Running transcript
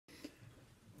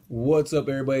What's up,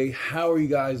 everybody? How are you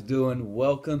guys doing?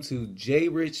 Welcome to J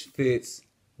Rich Fitz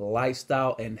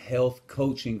Lifestyle and Health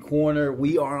Coaching Corner.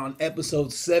 We are on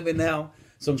episode 7 now,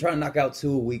 so I'm trying to knock out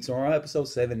 2 a week. So we're on episode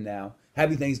 7 now.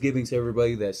 Happy Thanksgiving to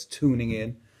everybody that's tuning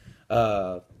in.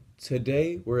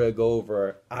 Today we're gonna go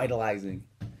over idolizing.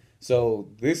 So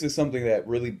this is something that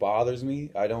really bothers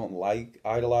me. I don't like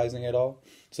idolizing at all.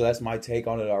 So that's my take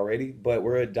on it already. But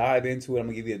we're gonna dive into it. I'm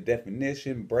gonna give you a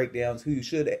definition, breakdowns, who you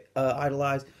should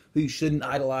idolize, who you shouldn't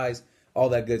idolize, all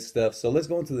that good stuff. So let's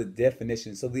go into the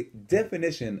definition. So the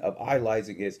definition of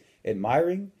idolizing is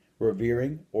admiring,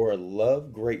 revering, or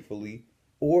love gratefully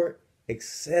or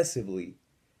excessively,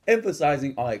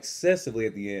 emphasizing on excessively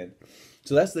at the end.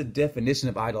 So that's the definition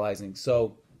of idolizing.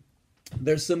 So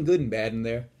there's some good and bad in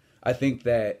there. I think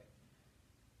that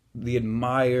the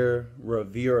admire,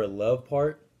 revere, or love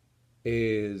part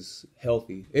is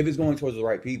healthy if it's going towards the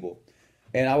right people.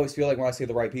 And I always feel like when I say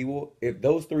the right people, if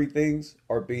those 3 things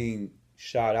are being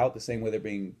shot out the same way they're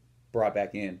being brought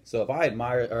back in. So if I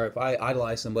admire or if I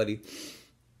idolize somebody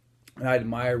and I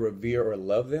admire, revere, or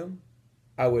love them,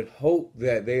 I would hope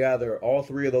that they either all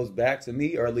 3 of those back to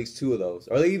me or at least 2 of those,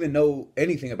 or they even know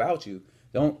anything about you.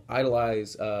 Don't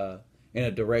idolize in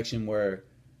a direction where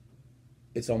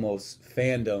it's almost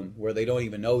fandom, where they don't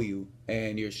even know you,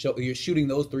 and you're shooting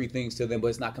those 3 things to them, but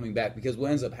it's not coming back. Because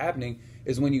what ends up happening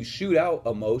is when you shoot out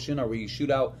emotion or when you shoot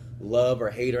out love or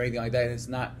hate or anything like that, and it's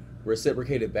not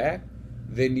reciprocated back,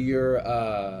 then you're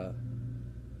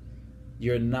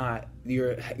not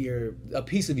you're a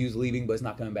piece of you is leaving, but it's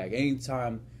not coming back.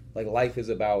 Anytime, like, life is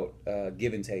about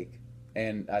give and take,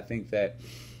 and I think that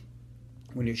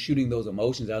when you're shooting those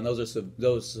emotions out, and those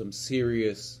are some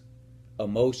serious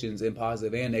emotions in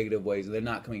positive and negative ways, and they're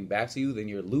not coming back to you, then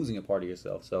you're losing a part of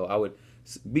yourself. So I would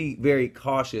be very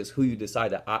cautious who you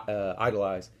decide to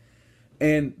idolize.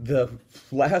 And the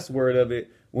last word of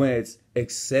it, when it's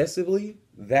excessively,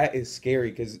 that is scary,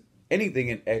 because anything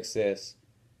in excess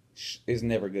is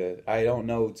never good. I don't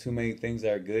know too many things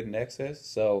that are good in excess,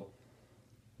 so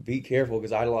be careful, because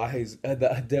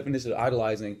the definition of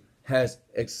idolizing has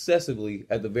excessively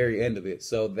at the very end of it.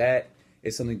 So that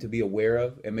is something to be aware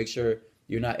of, and make sure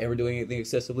you're not ever doing anything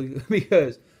excessively.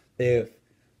 Because if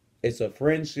it's a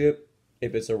friendship,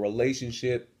 if it's a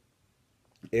relationship,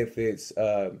 if it's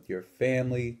your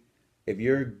family, if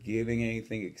you're giving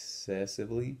anything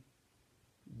excessively,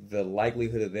 the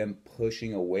likelihood of them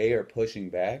pushing away or pushing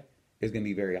back is going to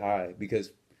be very high,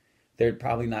 because they're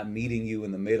probably not meeting you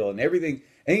in the middle. And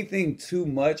anything too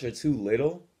much or too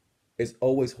little is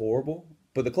always horrible.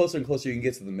 But the closer and closer you can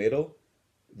get to the middle,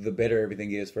 the better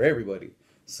everything is for everybody.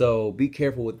 So be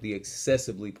careful with the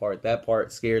excessively part. That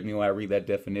part scared me when I read that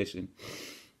definition.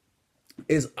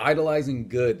 Is idolizing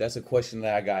good? That's a question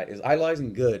that I got. Is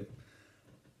idolizing good?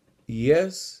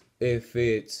 Yes, if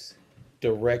it's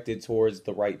directed towards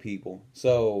the right people.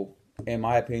 So, in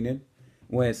my opinion,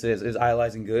 when it says, is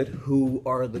idolizing good? Who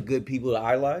are the good people to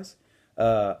idolize?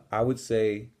 I would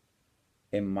say,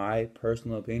 in my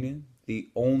personal opinion, the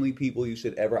only people you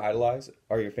should ever idolize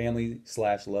are your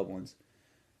family/loved ones.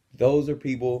 Those are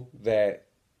people that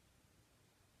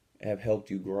have helped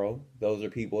you grow. Those are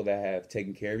people that have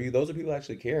taken care of you. Those are people that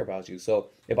actually care about you. So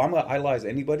if I'm gonna idolize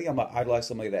anybody, I'm gonna idolize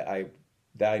somebody that I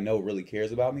know really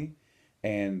cares about me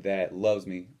and that loves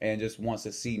me and just wants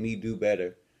to see me do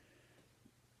better.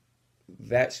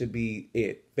 That should be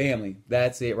it. Family.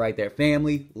 That's it right there.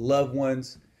 Family, loved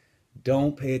ones.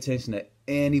 Don't pay attention to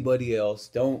anybody else.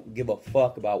 Don't give a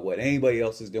fuck about what anybody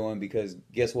else is doing, because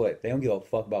guess what? They don't give a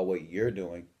fuck about what you're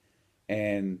doing.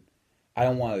 And I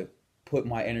don't want to put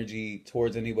my energy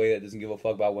towards anybody that doesn't give a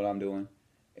fuck about what I'm doing.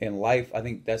 In life, I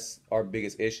think that's our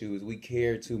biggest issue, is we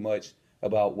care too much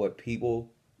about what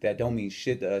people that don't mean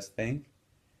shit to us think.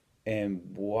 And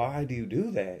why do you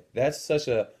do that? That's such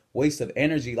a waste of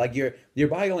energy. Like, your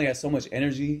body only has so much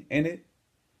energy in it,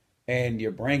 and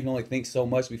your brain can only think so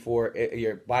much before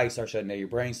your body starts shutting down, your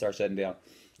brain starts shutting down.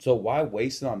 So why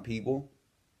waste it on people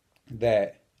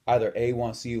that either A,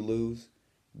 want to see you lose,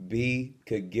 B,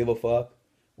 could give a fuck,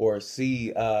 or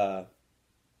C, could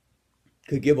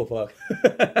give a fuck?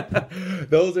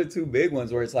 Those are 2 big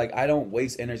ones where it's like, I don't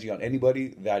waste energy on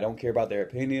anybody that I don't care about their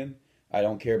opinion. I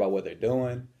don't care about what they're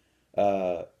doing.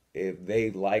 If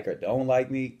they like or don't like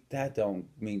me, that don't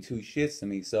mean 2 shits to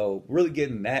me. So really get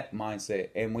in that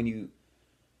mindset. And when you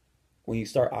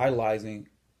start idolizing,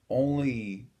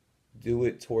 only do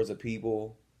it towards the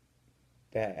people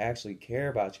that actually care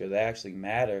about you, that actually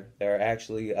matter, that are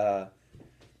actually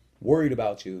worried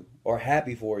about you or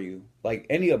happy for you. Like,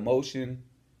 any emotion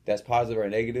that's positive or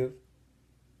negative,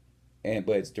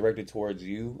 but it's directed towards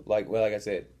you. Like I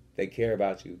said, they care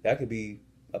about you. That could be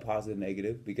a positive,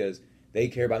 negative, because they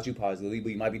care about you positively,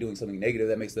 but you might be doing something negative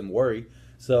that makes them worry.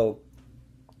 So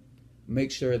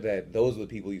make sure that those are the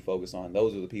people you focus on.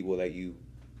 Those are the people that you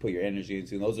put your energy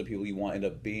into. And those are the people you want to end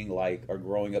up being like or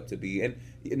growing up to be. And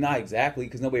not exactly,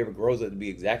 because nobody ever grows up to be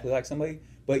exactly like somebody,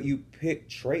 but you pick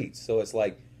traits. So it's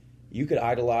like you could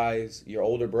idolize your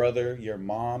older brother, your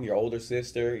mom, your older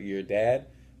sister, your dad,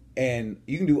 and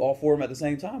you can do all four of them at the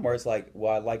same time. Where it's like,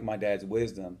 well, I like my dad's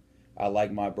wisdom. I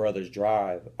like my brother's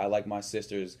drive. I like my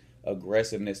sister's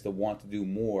aggressiveness to want to do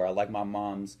more. I like my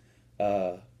mom's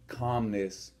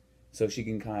calmness, so she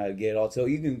can kind of get it all. So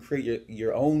you can create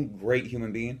your own great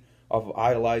human being off of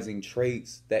idolizing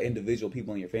traits that individual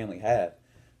people in your family have.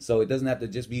 So it doesn't have to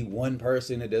just be one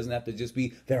person. It doesn't have to just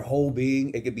be their whole being.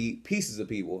 It could be pieces of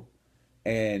people.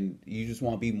 And you just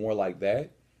want to be more like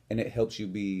that. And it helps you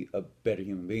be a better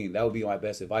human being. That would be my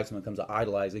best advice when it comes to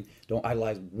idolizing. Don't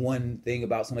idolize one thing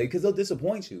about somebody because they'll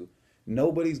disappoint you.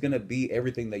 Nobody's going to be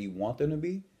everything that you want them to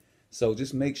be. So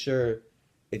just make sure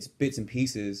it's bits and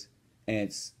pieces, and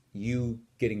it's you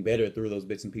getting better through those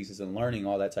bits and pieces and learning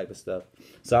all that type of stuff.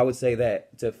 So I would say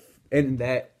that to end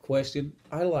that question,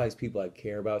 idolize people that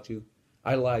care about you.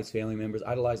 Idolize family members.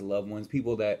 Idolize loved ones.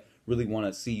 People that really want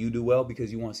to see you do well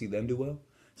because you want to see them do well.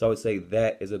 So I would say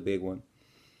that is a big one.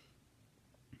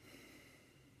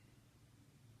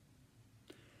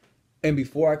 And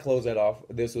before I close that off,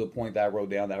 this was a point that I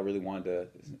wrote down that I really wanted to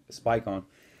spike on.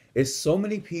 Is so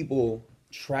many people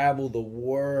travel the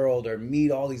world or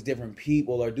meet all these different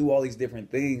people or do all these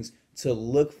different things to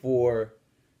look for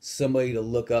somebody to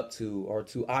look up to or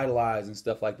to idolize and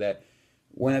stuff like that.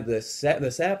 When the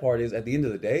sad part is, at the end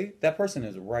of the day, that person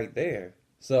is right there.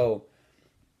 So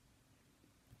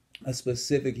a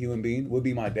specific human being would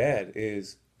be my dad.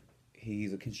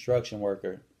 He's a construction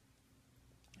worker.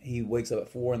 He wakes up at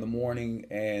 4 in the morning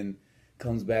and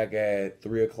comes back at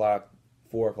 3 o'clock,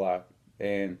 4 o'clock,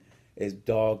 and is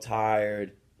dog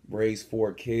tired, raised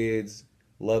 4 kids,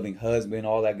 loving husband,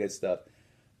 all that good stuff.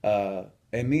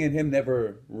 And me and him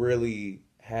never really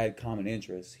had common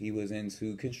interests. He was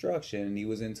into construction, and he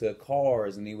was into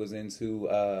cars, and he was into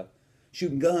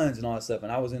shooting guns and all that stuff.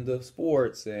 And I was into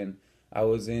sports, and I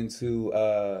was into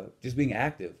just being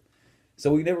active.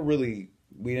 So we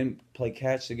didn't play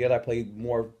catch together. I played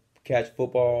more catch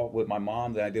football with my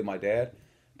mom than I did my dad.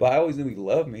 But I always knew he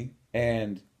loved me.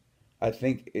 And I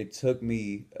think it took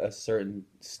me a certain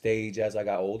stage as I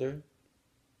got older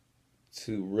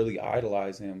to really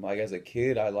idolize him. Like as a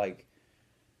kid, I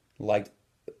liked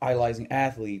idolizing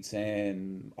athletes,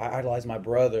 and I idolized my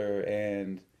brother,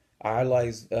 and I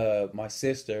idolized my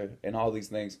sister, and all these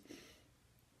things.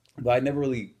 But I never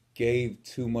really gave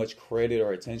too much credit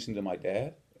or attention to my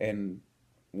dad. And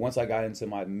once I got into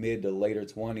my mid to later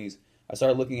 20s, I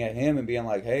started looking at him and being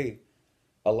like, hey,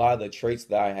 a lot of the traits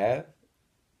that I have,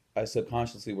 I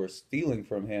subconsciously were stealing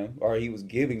from him, or he was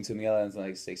giving to me. I don't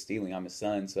like say stealing, I'm his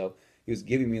son, so he was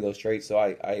giving me those traits. So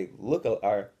I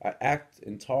act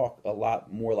and talk a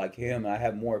lot more like him, and I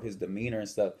have more of his demeanor and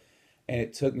stuff. And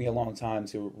it took me a long time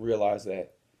to realize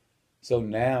that. So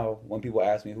now when people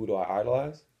ask me who do I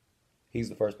idolize, he's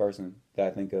the first person that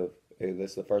I think of.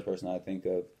 That's the first person I think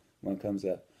of when it comes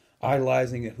to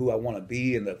idolizing who I want to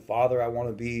be and the father I want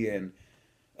to be, and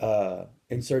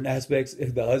in certain aspects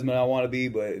the husband I want to be,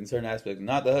 but in certain aspects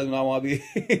not the husband I want to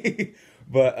be.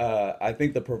 But I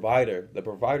think the provider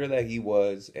that he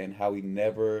was, and how he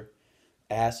never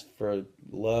asked for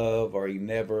love, or he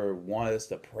never wanted us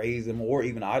to praise him or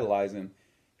even idolize him.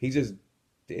 He just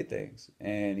did things,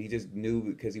 and he just knew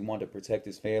because he wanted to protect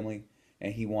his family,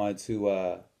 and he wanted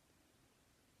to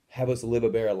have us live a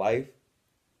better life,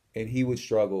 and he would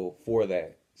struggle for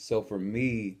that. So for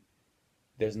me,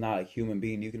 there's not a human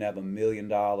being. You can have $1 million.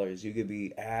 You could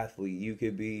be an athlete. You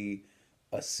could be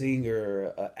a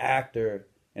singer, an actor.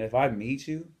 And if I meet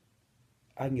you,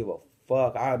 I can give a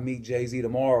fuck. I meet Jay-Z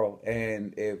tomorrow.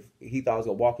 And if he thought I was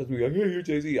going to walk up to me like, hey, you're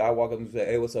Jay-Z, I walk up and say,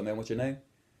 hey, what's up, man? What's your name?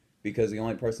 Because the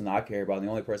only person I care about, the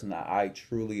only person that I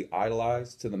truly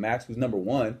idolize to the max, who's number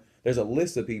one, there's a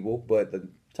list of people, but the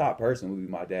top person would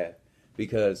be my dad.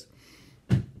 Because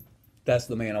that's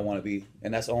the man I want to be,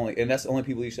 and that's the only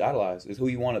people you should idolize is who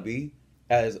you want to be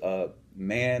as a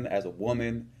man, as a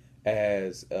woman,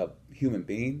 as a human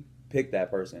being. Pick that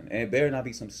person, and it better not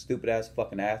be some stupid ass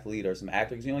fucking athlete or some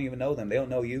actor, because you don't even know them. They don't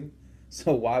know you,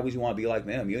 so why would you want to be like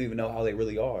them? You don't even know how they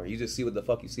really are. You just see what the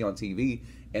fuck you see on TV,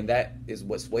 and that is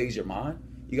what sways your mind.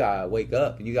 You gotta wake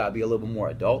up, and you gotta be a little bit more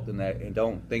adult than that, and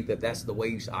don't think that that's the way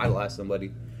you should idolize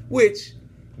somebody. Which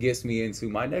gets me into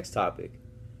my next topic.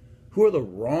 Who are the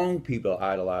wrong people to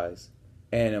idolize?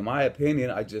 And in my opinion,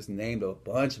 I just named a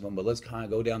bunch of them, but let's kind of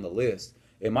go down the list.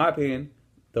 In my opinion,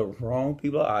 The wrong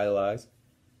people to idolize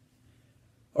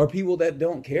are people that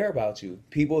don't care about you.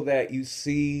 People that you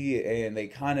see and they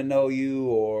kind of know you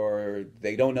or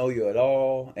they don't know you at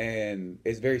all. And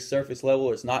it's very surface level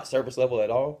or it's not surface level at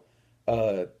all.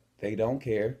 Uh, they don't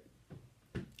care.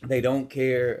 They don't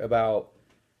care about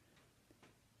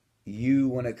you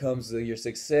when it comes to your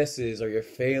successes or your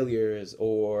failures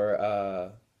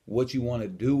or what you want to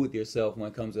do with yourself when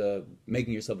it comes to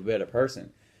making yourself a better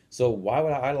person. So why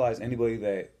would I idolize anybody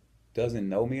that doesn't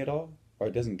know me at all or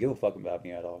doesn't give a fuck about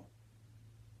me at all?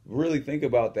 Really think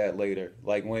about that later.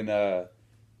 Like when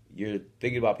you're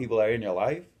thinking about people that are in your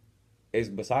life, is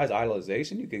besides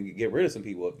idolization, you can get rid of some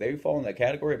people if they fall in that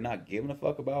category of not giving a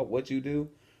fuck about what you do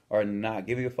or not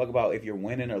giving a fuck about if you're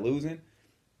winning or losing.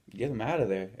 Get them out of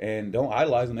there and don't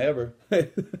idolize them ever.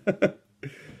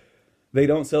 They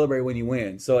don't celebrate when you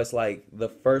win. So it's like the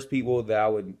first people that I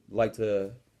would like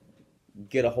to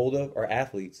get a hold of are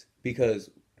athletes because,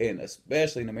 and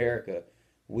especially in America,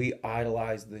 we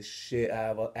idolize the shit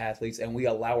out of athletes and we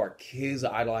allow our kids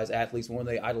to idolize athletes more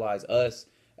than they idolize us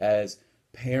as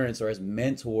parents or as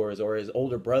mentors or as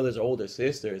older brothers or older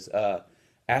sisters.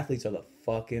 Athletes are the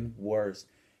fucking worst.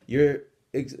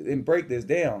 And break this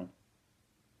down.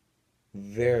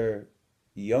 They're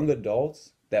young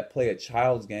adults that play a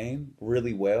child's game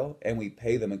really well and we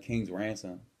pay them a king's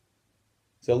ransom.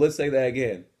 So let's say that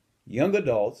again. Young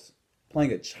adults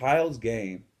playing a child's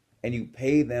game and you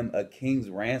pay them a king's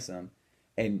ransom.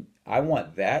 And I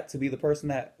want that to be the person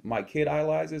that my kid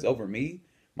idolizes over me,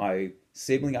 my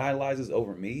sibling idolizes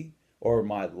over me, or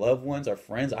my loved ones or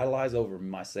friends idolize over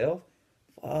myself.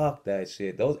 Fuck that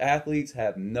shit. Those athletes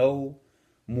have no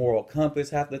moral compass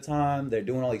half the time. They're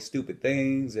doing all these stupid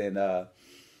things, and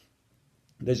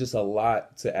there's just a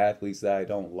lot to athletes that I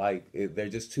don't like. They're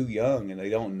just too young and they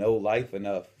don't know life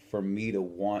enough for me to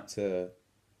want to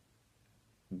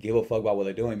give a fuck about what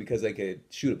they're doing because they could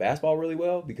shoot a basketball really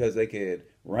well, because they could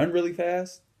run really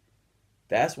fast.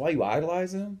 That's why you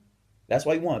idolize them? That's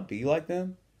why you want to be like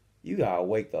them? You gotta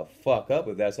wake the fuck up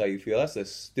if that's how you feel. That's the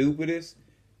stupidest,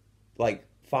 like,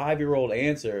 5-year-old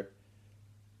answer.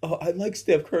 Oh, I like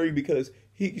Steph Curry because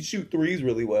he can shoot threes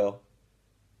really well.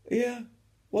 Yeah.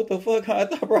 What the fuck kind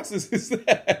of thought process is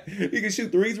that? He can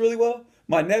shoot threes really well?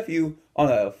 My nephew on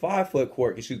a 5-foot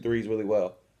court can shoot threes really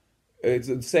well. It's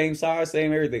the same size,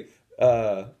 same everything.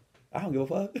 I don't give a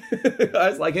fuck. I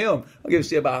just like him. I don't give a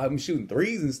shit about him shooting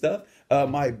threes and stuff. One of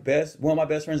my best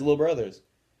friend's little brothers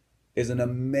is an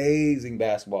amazing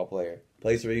basketball player.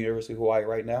 Plays for the University of Hawaii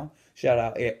right now. Shout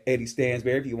out Eddie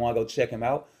Stansberry if you want to go check him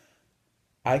out.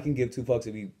 I can give two fucks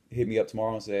if he hit me up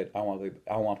tomorrow and said, I don't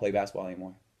want to play basketball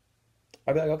anymore.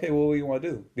 I'd be like, okay, well, what do you want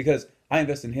to do? Because I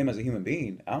invest in him as a human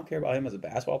being. I don't care about him as a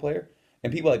basketball player.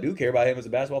 And people that do care about him as a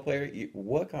basketball player,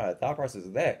 what kind of thought process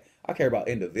is that? I care about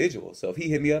individuals. So if he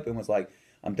hit me up and was like,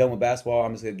 I'm done with basketball,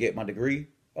 I'm just going to get my degree.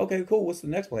 Okay, cool. What's the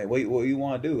next plan? What do you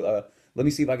want to do? Let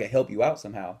me see if I can help you out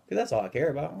somehow. Because that's all I care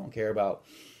about. I don't care about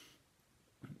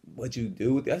what you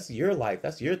do. That's your life.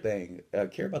 That's your thing. I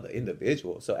care about the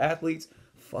individual. So athletes,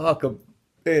 fuck them.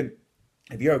 And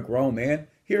if you're a grown man,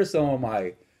 here's some of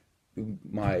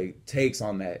my takes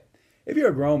on that. If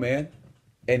you're a grown man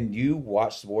and you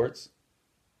watch sports,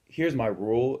 here's my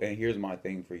rule and here's my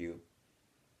thing for you.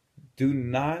 Do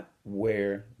not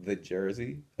wear the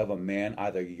jersey of a man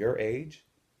either your age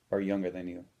or younger than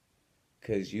you.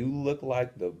 Because you look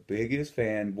like the biggest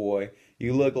fanboy.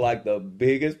 You look like the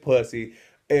biggest pussy.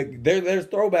 There's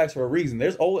throwbacks for a reason.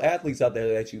 There's old athletes out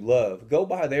there that you love. Go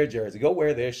buy their jersey. Go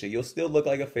wear their shit. You'll still look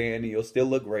like a fan and you'll still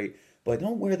look great. But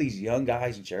don't wear these young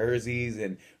guys' jerseys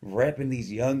and repping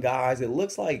these young guys. It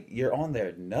looks like you're on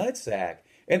their nutsack.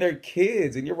 And they're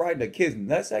kids and you're riding a kid's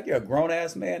nutsack. You're a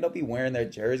grown-ass man. Don't be wearing their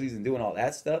jerseys and doing all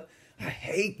that stuff. I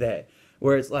hate that.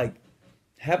 Where it's like,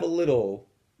 have a little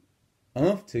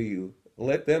oomph to you.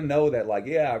 Let them know that, like,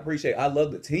 yeah, I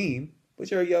love the team.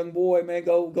 But you're a young boy, man.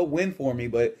 Go win for me.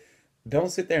 But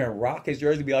don't sit there and rock his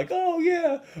jersey and be like, oh,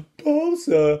 yeah,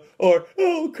 Bosa or,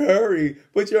 oh, Curry.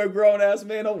 But you're a grown-ass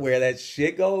man. Don't wear that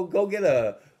shit. Go get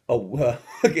a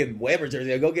fucking Weber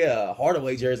jersey, or go get a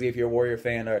Hardaway jersey if you're a Warrior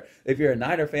fan, or if you're a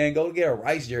Niner fan, go get a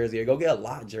Rice jersey, or go get a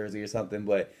Lott jersey or something.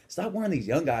 But stop wearing these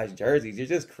young guys' jerseys. You're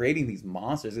just creating these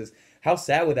monsters. How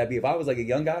sad would that be if I was like a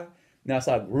young guy, and I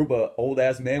saw a group of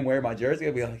old-ass men wearing my jersey?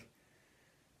 I'd be like,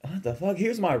 what the fuck?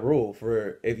 Here's my rule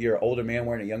for if you're an older man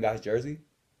wearing a young guy's jersey.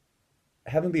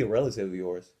 Have him be a relative of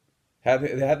yours. Have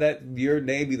that your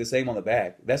name be the same on the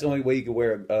back. That's the only way you can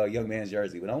wear a young man's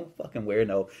jersey. But don't fucking wear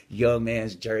no young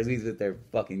man's jerseys if they're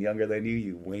fucking younger than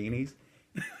you weenies.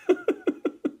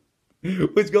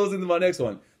 Which goes into my next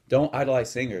one. Don't idolize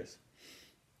singers.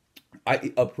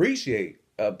 I appreciate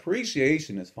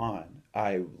appreciation is fine.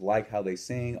 I like how they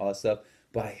sing, all that stuff,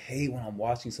 but I hate when I'm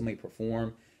watching somebody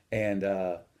perform and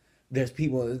there's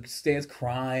people that stands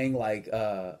crying like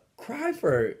cry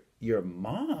for your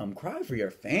mom, cry for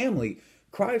your family,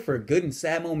 cry for good and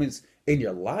sad moments in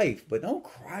your life, but don't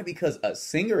cry because a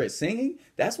singer is singing.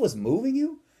 That's what's moving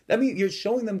you. I mean, you're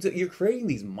showing them to, you're creating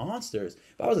these monsters.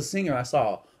 If I was a singer, I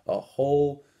saw a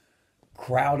whole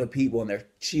crowd of people and they're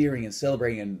cheering and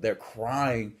celebrating and they're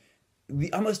crying.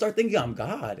 I'm gonna start thinking I'm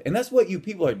God, and that's what you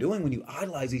people are doing when you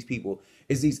idolize these people.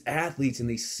 Is these athletes and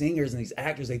these singers and these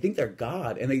actors? They think they're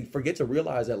God, and they forget to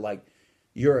realize that like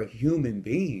you're a human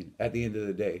being at the end of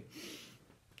the day.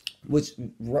 Which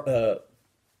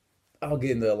I'll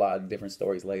get into a lot of different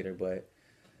stories later, but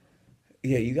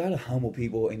yeah, you gotta humble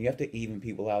people and you have to even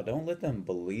people out. Don't let them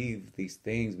believe these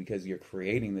things because you're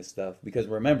creating this stuff. Because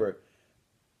remember,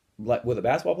 like with a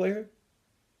basketball player,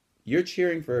 you're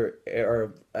cheering for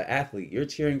or an athlete, you're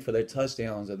cheering for their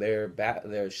touchdowns or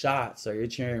their shots, or you're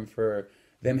cheering for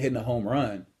them hitting a home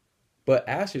run. But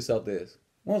ask yourself this: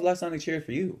 when was the last time they cheered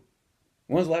for you?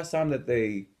 When was the last time that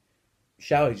they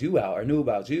shouted you out or knew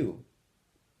about you?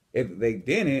 If they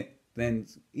didn't, then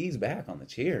ease back on the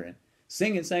cheering.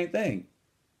 Singing, same thing.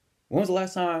 When was the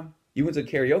last time you went to a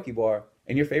karaoke bar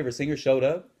and your favorite singer showed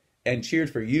up and cheered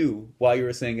for you while you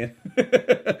were singing?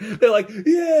 They're like,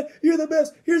 yeah, you're the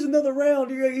best. Here's another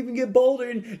round. You're going to even get bolder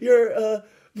and your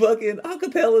fucking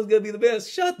acapella is going to be the best.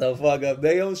 Shut the fuck up.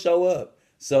 They don't show up.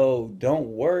 So don't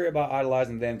worry about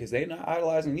idolizing them because they're not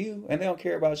idolizing you and they don't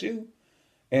care about you.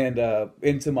 And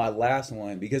into my last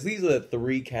one, because these are the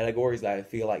three categories that I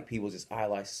feel like people just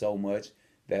idolize so much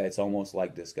that it's almost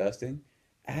like disgusting.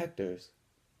 Actors.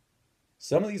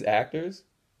 Some of these actors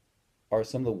are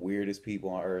some of the weirdest people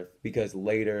on earth because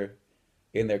later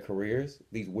in their careers,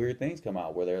 these weird things come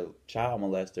out where they're child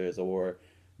molesters or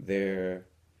they're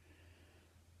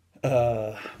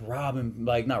robbing,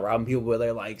 like not robbing people, but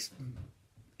they're like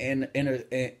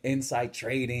inside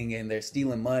trading and they're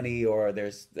stealing money, or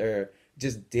they're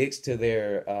just dicks to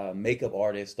their makeup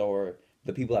artist or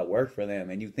the people that work for them.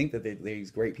 And you think that they're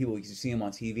these great people because you see them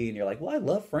on TV and you're like, well, I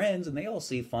love Friends and they all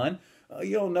seem fun.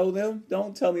 You don't know them.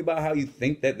 Don't tell me about how you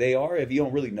think that they are if you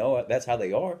don't really know it. That's how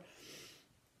they are.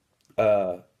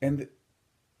 And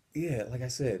yeah, like I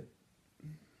said,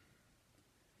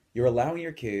 you're allowing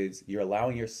your kids, you're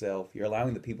allowing yourself, you're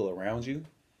allowing the people around you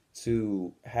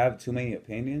to have too many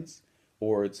opinions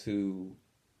or to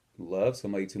love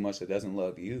somebody too much that doesn't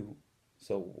love you.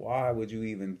 So why would you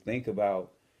even think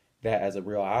about that as a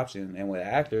real option? And with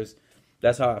actors,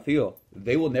 that's how I feel.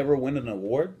 They will never win an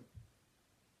award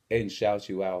and shout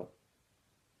you out.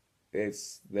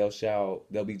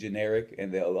 They'll be generic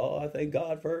and I thank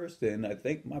God first and I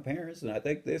thank my parents and I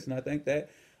thank this and I thank that.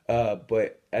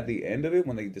 But at the end of it,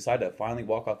 when they decide to finally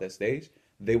walk off that stage,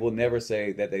 they will never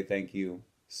say that they thank you.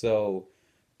 So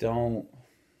don't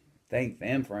thank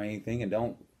them for anything and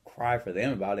don't cry for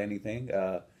them about anything.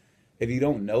 If you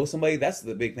don't know somebody, that's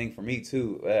the big thing for me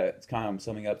too. It's kind of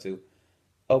summing up to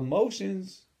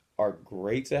emotions are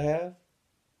great to have,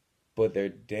 but they're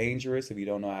dangerous if you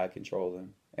don't know how to control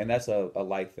them. And that's a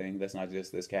life thing. That's not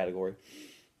just this category.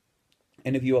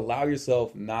 And if you allow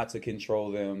yourself not to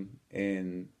control them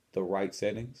in the right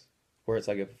settings, where it's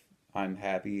like if I'm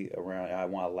happy around, I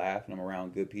want to laugh and I'm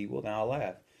around good people, then I'll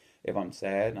laugh. If I'm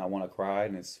sad and I want to cry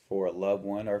and it's for a loved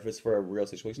one or if it's for a real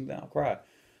situation, then I'll cry.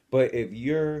 But if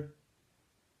you're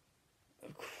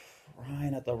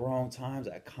crying at the wrong times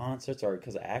at concerts or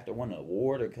because an actor won an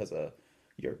award or because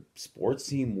your sports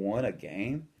team won a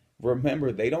game,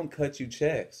 remember they don't cut you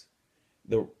checks.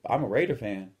 I'm a Raider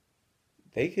fan.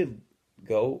 They could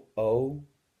go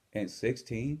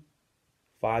 0-16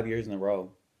 5 years in a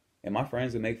row, and my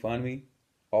friends would make fun of me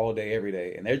all day, every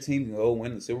day, and their team can go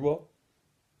win the Super Bowl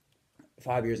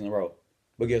 5 years in a row.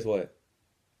 But guess what?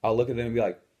 I'll look at them and be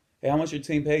like, "Hey, how much your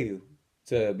team pay you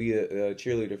to be a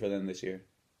cheerleader for them this year?"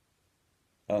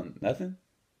 Nothing.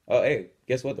 Oh, hey,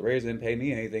 guess what? The Raiders didn't pay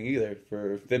me anything either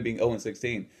for them being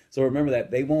 0-16. So remember that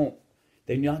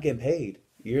they're not getting paid.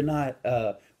 You're not,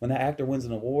 when that actor wins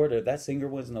an award or that singer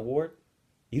wins an award,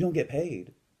 you don't get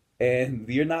paid. And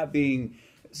they're not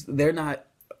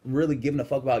really giving a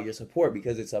fuck about your support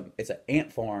because it's an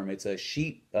ant farm. It's a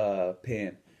sheep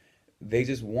pen. They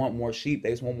just want more sheep. They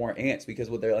just want more ants because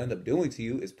what they'll end up doing to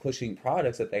you is pushing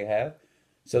products that they have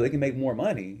so they can make more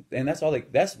money. And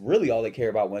that's really all they care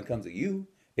about when it comes to you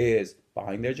is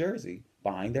buying their jersey,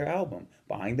 buying their album,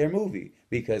 buying their movie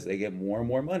because they get more and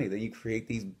more money. Then you create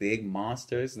these big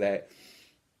monsters that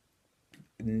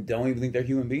don't even think they're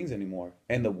human beings anymore.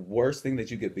 And the worst thing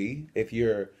that you could be if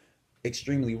you're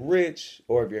extremely rich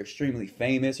or if you're extremely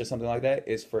famous or something like that,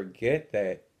 is forget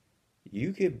that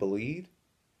you could bleed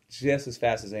just as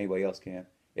fast as anybody else can.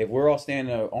 If we're all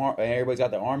standing there, and everybody's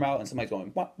got their arm out and somebody's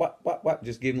going what,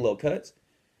 just giving little cuts,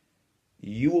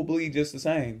 you will bleed just the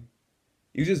same.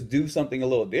 You just do something a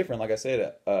little different. Like I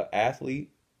said, a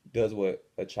athlete does what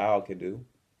a child could do.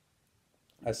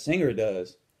 A singer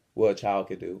does what a child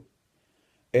could do.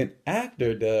 An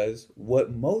actor does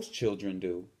what most children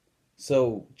do.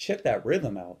 So check that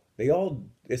rhythm out.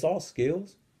 It's all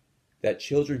skills that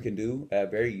children can do at a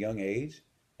very young age,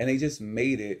 and they just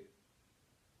made it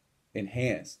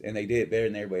enhanced, and they did it better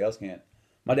than everybody else can.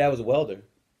 My dad was a welder.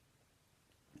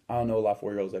 I don't know a lot of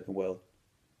 4-year-olds that can weld.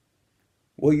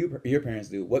 What your parents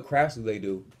do? What crafts do they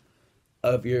do?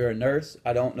 If you're a nurse,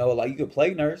 I don't know. Like, you could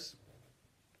play nurse,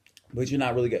 but you're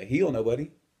not really gonna heal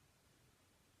nobody.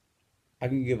 I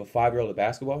can give a 5-year-old a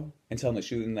basketball and tell him to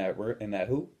shoot in that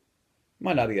hoop.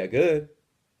 Might not be that good,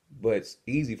 but it's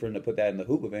easy for him to put that in the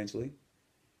hoop eventually.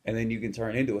 And then you can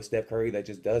turn into a Steph Curry that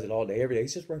just does it all day, every day.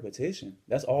 It's just repetition.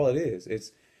 That's all it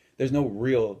is. There's no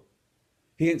real.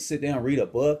 He didn't sit down and read a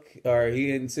book, or he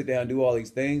didn't sit down and do all these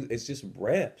things. It's just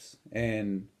reps.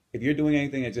 And if you're doing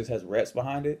anything that just has reps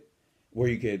behind it, where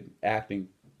you could acting,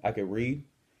 I could read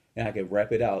and I could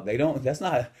rep it out.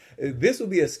 This would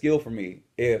be a skill for me.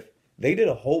 If they did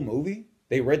a whole movie,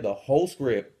 they read the whole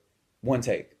script, one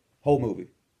take, whole movie.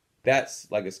 That's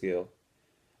like a skill.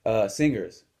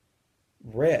 Singers,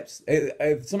 reps.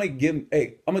 If somebody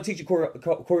hey, I'm gonna teach you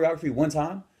choreography one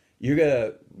time. You're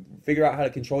gonna figure out how to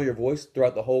control your voice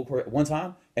throughout the whole one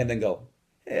time, and then go.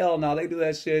 Hell no, they do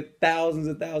that shit thousands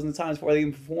and thousands of times before they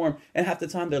even perform. And half the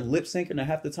time they're lip syncing, and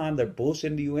half the time they're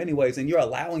bullshitting to you anyways, and you're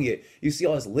allowing it. You see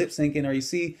all this lip syncing, or you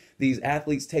see these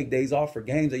athletes take days off for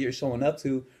games that you're showing up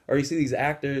to, or you see these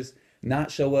actors not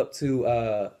show up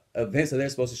to events that they're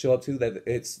supposed to show up to,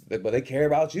 but they care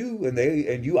about you,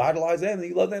 and you idolize them and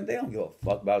you love them. They don't give a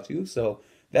fuck about you. So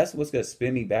that's what's gonna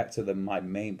spin me back to my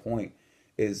main point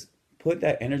is put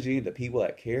that energy into people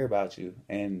that care about you,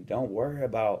 and don't worry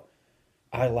about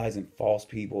idolizing false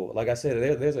people. Like I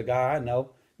said, there's a guy I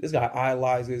know. This guy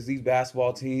idolizes these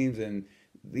basketball teams and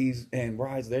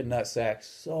rides their nutsack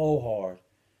so hard,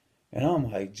 and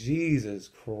I'm like, Jesus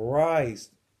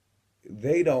Christ.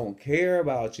 They don't care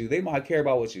about you. They might care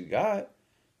about what you got,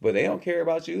 but they don't care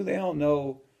about you. They don't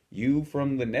know you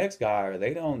from the next guy, or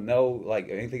they don't know like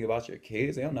anything about your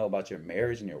kids. They don't know about your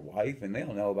marriage and your wife, and they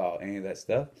don't know about any of that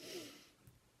stuff.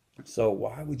 So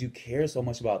why would you care so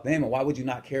much about them, and why would you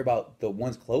not care about the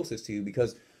ones closest to you?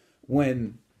 Because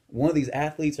when one of these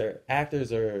athletes or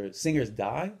actors or singers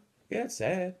die, yeah, it's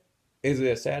sad. Is it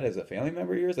as sad as a family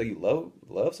member of yours that you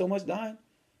love so much dying?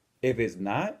 If it's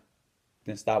not,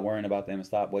 then stop worrying about them and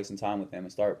stop wasting time with them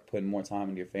and start putting more time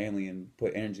into your family and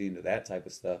put energy into that type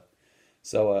of stuff.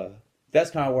 So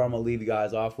that's kind of where I'm going to leave you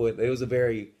guys off with. It was a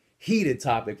very heated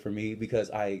topic for me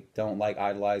because I don't like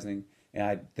idolizing, and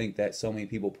I think that so many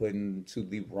people put into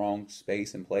the wrong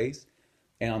space and place.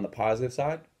 And on the positive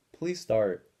side, please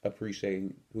start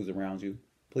appreciating who's around you.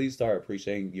 Please start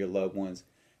appreciating your loved ones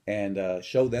and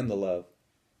show them the love.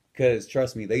 Because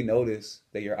trust me, they notice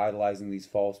that you're idolizing these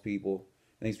false people,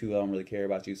 and these people don't really care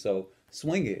about you. So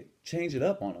swing it, change it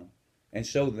up on them, and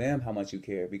show them how much you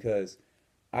care. Because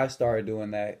I started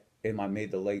doing that in my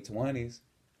mid to late 20s,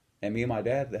 and me and my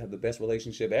dad have the best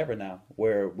relationship ever now,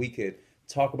 where we could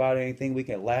talk about anything, we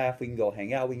can laugh, we can go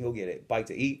hang out, we can go get a bite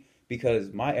to eat,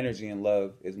 because my energy and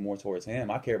love is more towards him.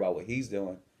 I care about what he's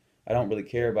doing. I don't really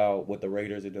care about what the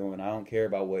Raiders are doing. I don't care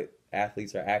about what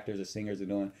athletes or actors or singers are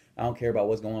doing. I don't care about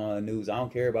what's going on in the news. I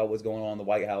don't care about what's going on in the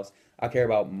White House. I care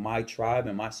about my tribe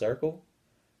and my circle,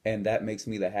 and that makes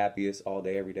me the happiest all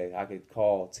day, every day. I could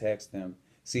call, text them,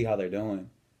 see how they're doing,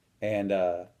 and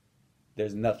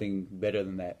there's nothing better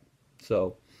than that.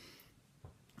 So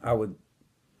I would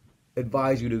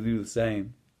advise you to do the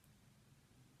same.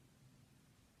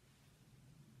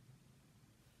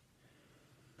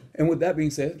 And with that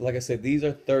being said, like I said, these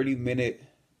are 30-minute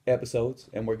episodes,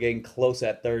 and we're getting close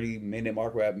at 30-minute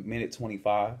mark. We're at minute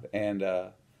 25,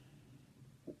 and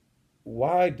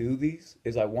why I do these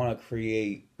is I want to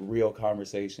create real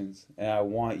conversations, and I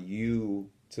want you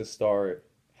to start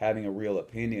having a real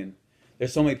opinion.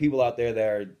 There's so many people out there that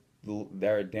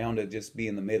are down to just be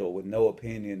in the middle with no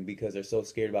opinion because they're so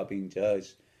scared about being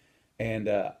judged, and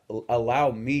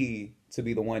allow me to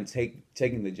be the one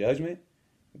taking the judgment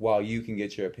while you can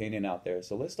get your opinion out there.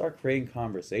 So let's start creating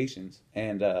conversations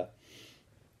and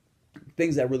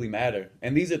things that really matter.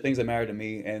 And these are things that matter to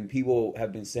me, and people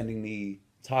have been sending me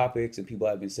topics and people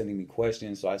have been sending me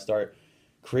questions, so I start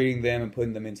creating them and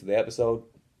putting them into the episode.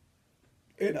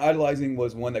 And idolizing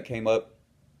was one that came up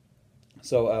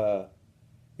So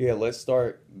yeah, let's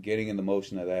start getting in the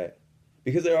motion of that.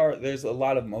 Because there's a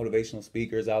lot of motivational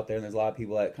speakers out there, and there's a lot of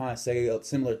people that kind of say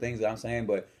similar things that I'm saying,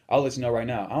 but I'll let you know right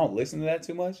now, I don't listen to that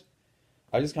too much.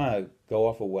 I just kind of go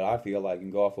off of what I feel like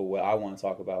and go off of what I want to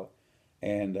talk about.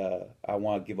 And I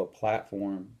want to give a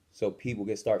platform so people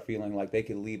can start feeling like they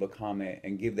can leave a comment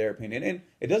and give their opinion. And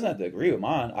it doesn't have to agree with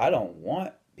mine. I don't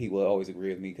want people to always agree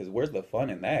with me because where's the fun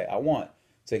in that? I want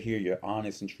to hear your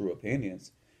honest and true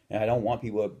opinions. And I don't want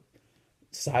people to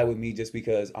side with me just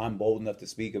because I'm bold enough to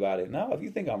speak about it. No, if you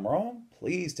think I'm wrong,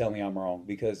 please tell me I'm wrong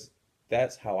because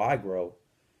that's how I grow.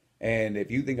 And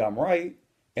if you think I'm right,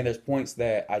 and there's points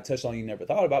that I touched on you never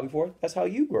thought about before, that's how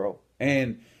you grow.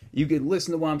 And you can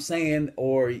listen to what I'm saying,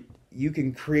 or you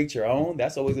can create your own.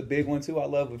 That's always a big one too. I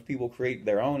love if people create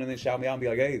their own and then shout me out and be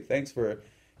like, hey, thanks for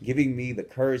giving me the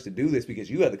courage to do this because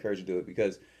you had the courage to do it.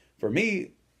 Because for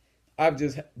me, I've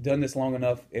just done this long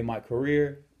enough in my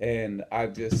career and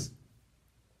I've just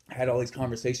had all these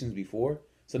conversations before.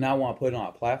 So now I want to put it on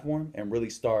a platform and really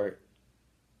start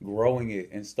growing it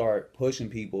and start pushing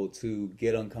people to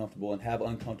get uncomfortable and have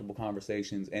uncomfortable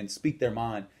conversations and speak their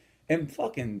mind and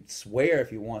fucking swear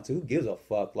if you want to. Who gives a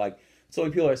fuck? Like, so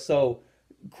many people are so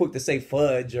quick to say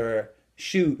fudge or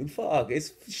shoot and fuck.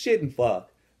 It's shit and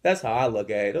fuck. That's how I look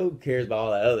at it. Who cares about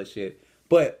all that other shit?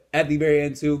 But at the very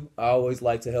end too, I always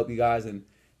like to help you guys and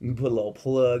put a little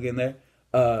plug in there.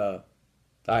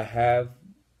 I have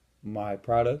my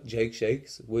product, Jake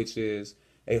Shakes, which is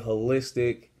a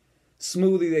holistic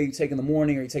smoothie that you take in the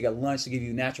morning or you take at lunch to give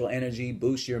you natural energy,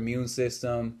 boost your immune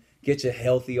system, get you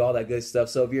healthy, all that good stuff.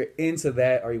 So if you're into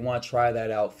that or you want to try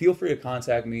that out, feel free to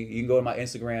contact me. You can go to my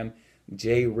Instagram,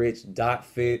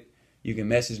 jrich.fit. You can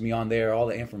message me on there. All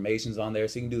the information's on there,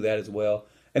 so you can do that as well.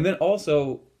 And then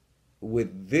also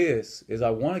with this is I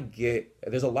want to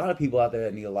there's a lot of people out there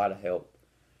that need a lot of help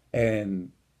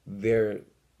and they're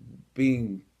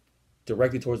being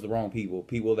directed towards the wrong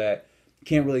people that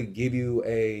can't really give you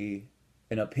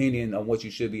an opinion on what you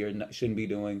should be or shouldn't be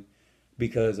doing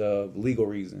because of legal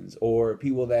reasons, or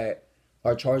people that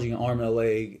are charging an arm and a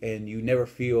leg and you never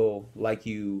feel like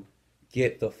you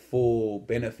get the full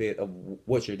benefit of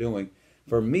what you're doing.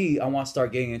 For me, I want to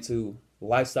start getting into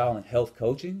lifestyle and health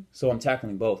coaching. So I'm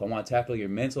tackling both. I want to tackle your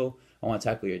mental, I want to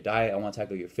tackle your diet, I want to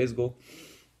tackle your physical.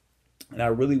 And I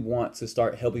really want to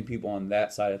start helping people on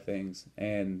that side of things.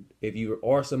 And if you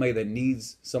are somebody that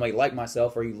needs somebody like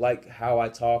myself, or you like how I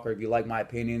talk, or if you like my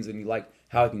opinions and you like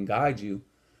how I can guide you,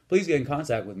 please get in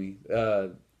contact with me.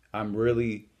 I'm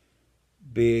really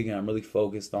big and I'm really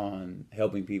focused on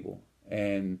helping people.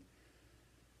 And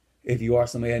if you are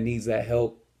somebody that needs that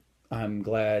help, I'm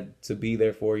glad to be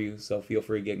there for you. So feel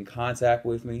free to get in contact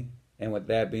with me. And with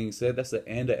that being said, that's the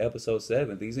end of episode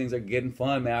 7. These things are getting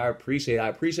fun, man. I appreciate it. I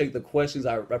appreciate the questions.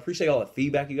 I appreciate all the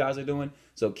feedback you guys are doing.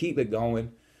 So keep it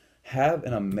going. Have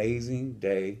an amazing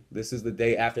day. This is the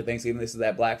day after Thanksgiving. This is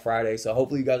that Black Friday. So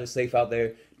hopefully you guys are safe out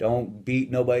there. Don't beat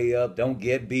nobody up. Don't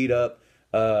get beat up.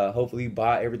 Hopefully you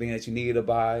buy everything that you need to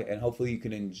buy. And hopefully you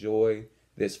can enjoy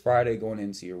this Friday going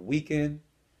into your weekend.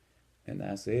 And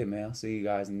that's it, man. I'll see you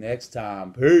guys next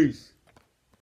time. Peace.